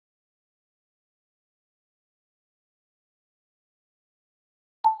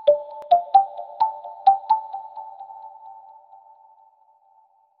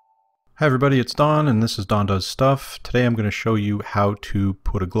Hi everybody, it's Don and this is Don Does Stuff. Today I'm going to show you how to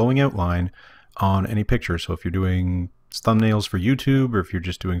put a glowing outline on any picture. So if you're doing thumbnails for YouTube or if you're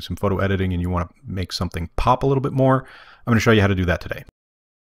just doing some photo editing and you want to make something pop a little bit more, I'm going to show you how to do that today.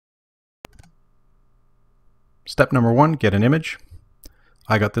 Step number one, get an image.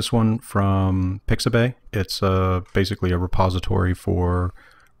 I got this one from Pixabay. It's basically a repository for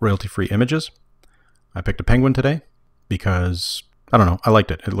royalty-free images. I picked a penguin today because I don't know, I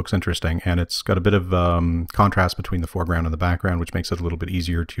liked it. It looks interesting and it's got a bit of contrast between the foreground and the background, which makes it a little bit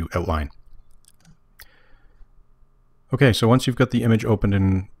easier to outline. Okay, so once you've got the image opened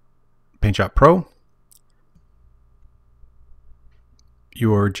in Paintshop Pro,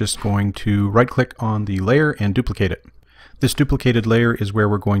 you're just going to right-click on the layer and duplicate it. This duplicated layer is where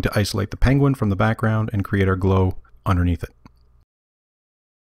we're going to isolate the penguin from the background and create our glow underneath it.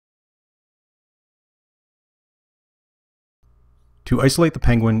 To isolate the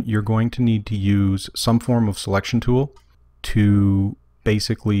penguin, you're going to need to use some form of selection tool to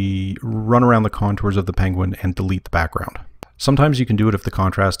basically run around the contours of the penguin and delete the background. Sometimes you can do it if the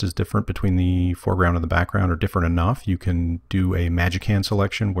contrast is different between the foreground and the background or different enough. You can do a magic hand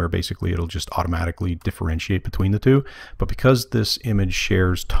selection where basically it'll just automatically differentiate between the two. But because this image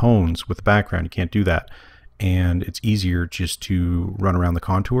shares tones with the background, you can't do that. And it's easier just to run around the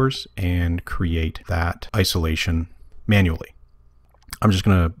contours and create that isolation manually. I'm just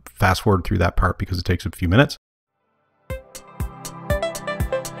going to fast forward through that part because it takes a few minutes.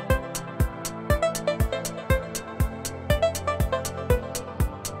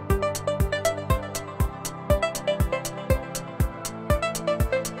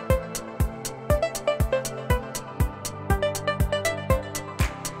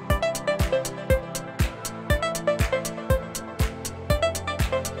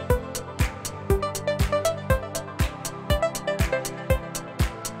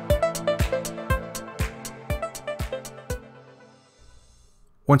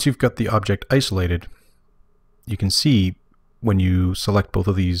 Once you've got the object isolated, you can see when you select both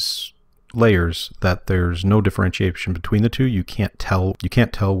of these layers that there's no differentiation between the two. You can't tell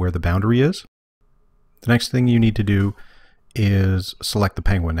where the boundary is. The next thing you need to do is select the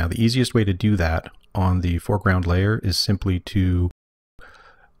penguin. Now the easiest way to do that on the foreground layer is simply to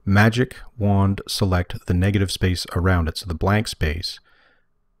magic wand select the negative space around it, so the blank space,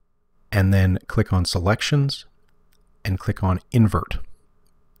 and then click on selections and click on invert.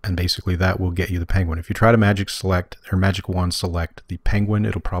 And basically that will get you the penguin. If you try to magic select or magic wand select the penguin,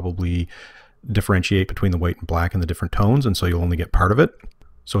 it'll probably differentiate between the white and black and the different tones, and so you'll only get part of it.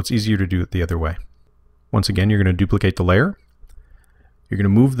 So it's easier to do it the other way. Once again, you're going to duplicate the layer. You're going to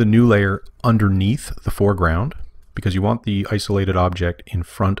move the new layer underneath the foreground because you want the isolated object in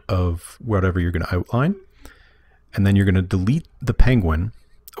front of whatever you're going to outline. And then you're going to delete the penguin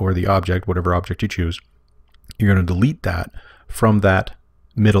or the object, whatever object you choose. You're going to delete that from that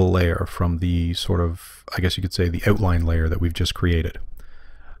middle layer, from the sort of, I guess you could say, the outline layer that we've just created.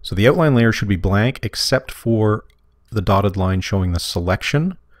 So the outline layer should be blank except for the dotted line showing the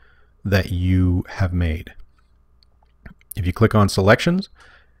selection that you have made. If you click on selections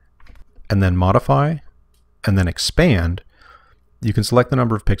and then modify and then expand, you can select the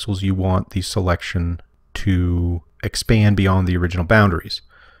number of pixels you want the selection to expand beyond the original boundaries.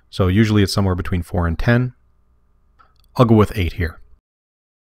 So usually it's somewhere between 4 and 10. I'll go with 8 here.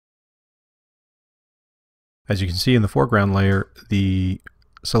 As you can see in the foreground layer, the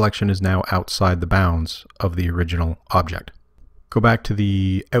selection is now outside the bounds of the original object. Go back to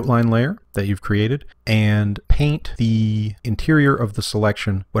the outline layer that you've created and paint the interior of the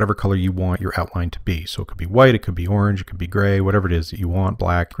selection whatever color you want your outline to be. So it could be white, it could be orange, it could be gray, whatever it is that you want,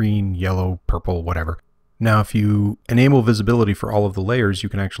 black, green, yellow, purple, whatever. Now if you enable visibility for all of the layers, you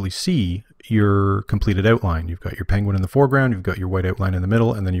can actually see your completed outline. You've got your penguin in the foreground, you've got your white outline in the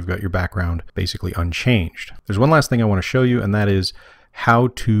middle, and then you've got your background basically unchanged. There's one last thing I want to show you, and that is how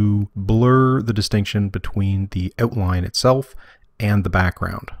to blur the distinction between the outline itself and the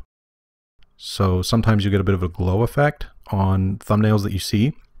background. So sometimes you get a bit of a glow effect on thumbnails that you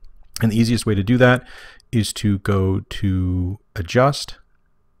see, and the easiest way to do that is to go to Adjust,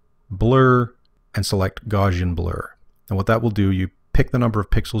 Blur, and select Gaussian Blur. And what that will do, you pick the number of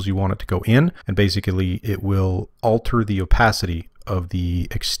pixels you want it to go in, and basically it will alter the opacity of the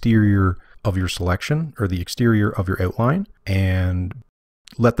exterior of your selection or the exterior of your outline and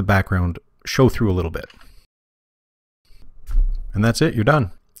let the background show through a little bit. And that's it, you're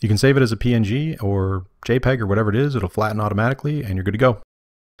done. You can save it as a PNG or JPEG or whatever it is. It'll flatten automatically and you're good to go.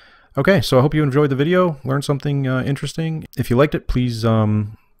 Okay, so I hope you enjoyed the video, learned something interesting. If you liked it, please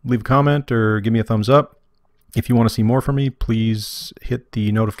leave a comment or give me a thumbs up. If you want to see more from me, please hit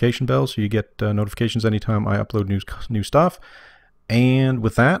the notification bell so you get notifications anytime I upload new stuff. And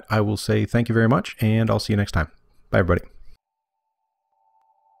with that, I will say thank you very much, and I'll see you next time. Bye, everybody.